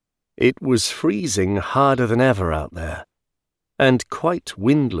It was freezing harder than ever out there, and quite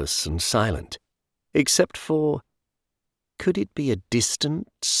windless and silent, except for— could it be a distant,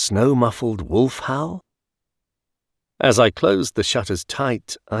 snow-muffled wolf howl? As I closed the shutters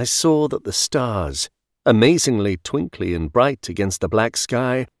tight, I saw that the stars, amazingly twinkly and bright against the black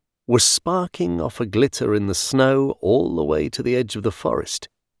sky, were sparking off a glitter in the snow all the way to the edge of the forest.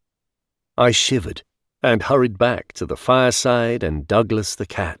 I shivered and hurried back to the fireside and Douglas the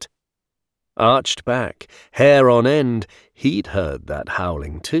cat. Arched back, hair on end, he'd heard that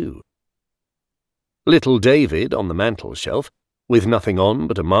howling too. Little David, on the mantel-shelf, with nothing on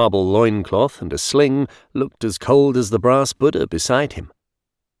but a marble loincloth and a sling, looked as cold as the brass Buddha beside him.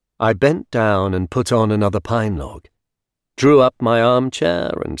 I bent down and put on another pine log, drew up my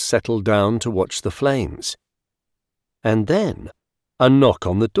armchair and settled down to watch the flames. And then a knock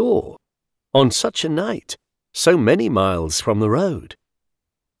on the door, on such a night, so many miles from the road.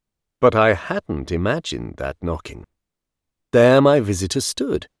 But I hadn't imagined that knocking. There my visitor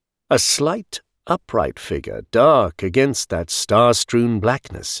stood, a slight, upright figure, dark against that star-strewn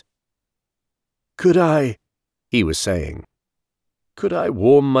blackness. "Could I," he was saying, "could I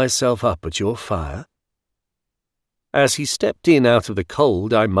warm myself up at your fire?" As he stepped in out of the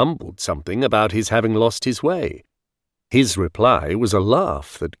cold, I mumbled something about his having lost his way. His reply was a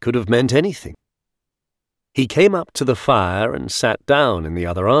laugh that could have meant anything. He came up to the fire and sat down in the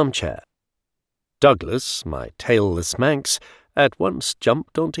other armchair. Douglas, my tailless Manx, at once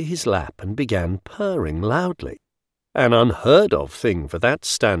jumped onto his lap and began purring loudly, an unheard-of thing for that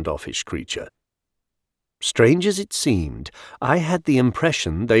standoffish creature. Strange as it seemed, I had the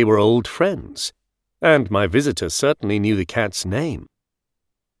impression they were old friends, and my visitor certainly knew the cat's name.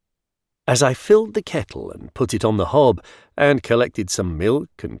 As I filled the kettle and put it on the hob and collected some milk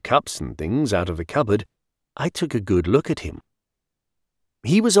and cups and things out of the cupboard, I took a good look at him.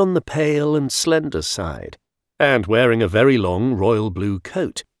 He was on the pale and slender side, and wearing a very long royal blue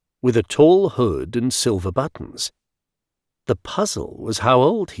coat, with a tall hood and silver buttons. The puzzle was how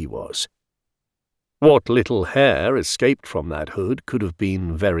old he was. What little hair escaped from that hood could have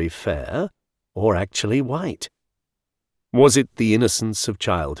been very fair, or actually white. Was it the innocence of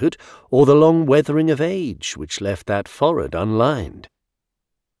childhood, or the long weathering of age which left that forehead unlined?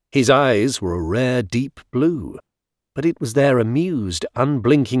 His eyes were a rare deep blue, but it was their amused,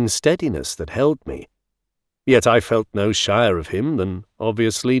 unblinking steadiness that held me. Yet I felt no shyer of him than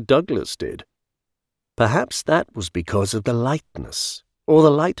obviously Douglas did. Perhaps that was because of the lightness, or the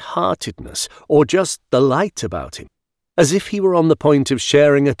light-heartedness, or just the light about him, as if he were on the point of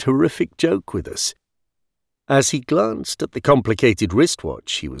sharing a terrific joke with us. As he glanced at the complicated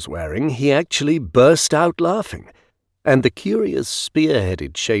wristwatch he was wearing, he actually burst out laughing, and the curious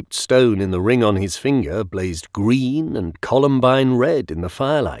spear-headed shaped stone in the ring on his finger blazed green and columbine red in the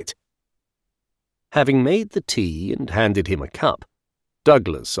firelight. Having made the tea and handed him a cup,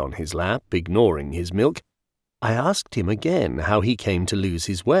 Douglas on his lap ignoring his milk, I asked him again how he came to lose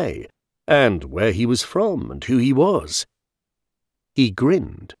his way, and where he was from and who he was. He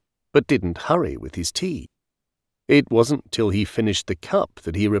grinned, but didn't hurry with his tea. It wasn't till he finished the cup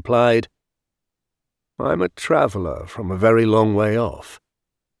that he replied, "I'm a traveller from a very long way off.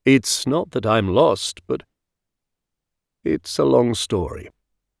 It's not that I'm lost, but it's a long story.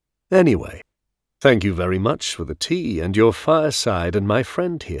 Anyway, thank you very much for the tea and your fireside and my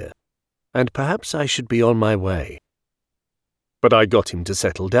friend here, and perhaps I should be on my way." But I got him to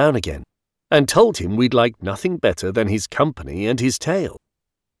settle down again, and told him we'd like nothing better than his company and his tale.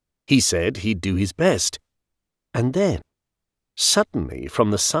 He said he'd do his best, and then, suddenly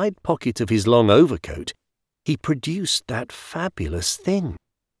from the side pocket of his long overcoat, he produced that fabulous thing.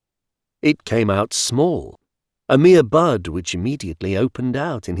 It came out small, a mere bud which immediately opened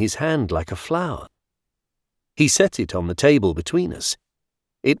out in his hand like a flower. He set it on the table between us.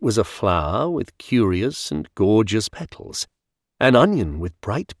 It was a flower with curious and gorgeous petals, an onion with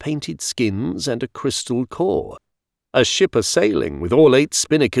bright painted skins and a crystal core, a ship a-sailing with all 8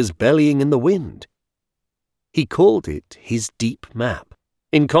 spinnakers bellying in the wind. He called it his deep map,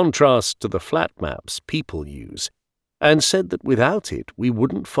 in contrast to the flat maps people use, and said that without it we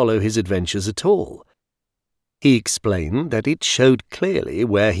wouldn't follow his adventures at all. He explained that it showed clearly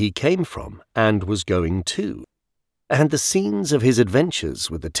where he came from and was going to, and the scenes of his adventures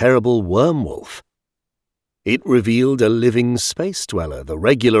with the terrible worm-wolf. It revealed a living space-dweller the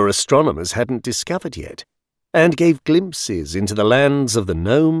regular astronomers hadn't discovered yet, and gave glimpses into the lands of the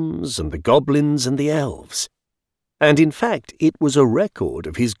gnomes and the goblins and the elves. And in fact, it was a record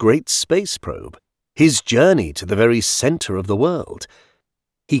of his great space probe, his journey to the very centre of the world.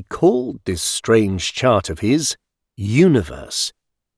 He called this strange chart of his Universe,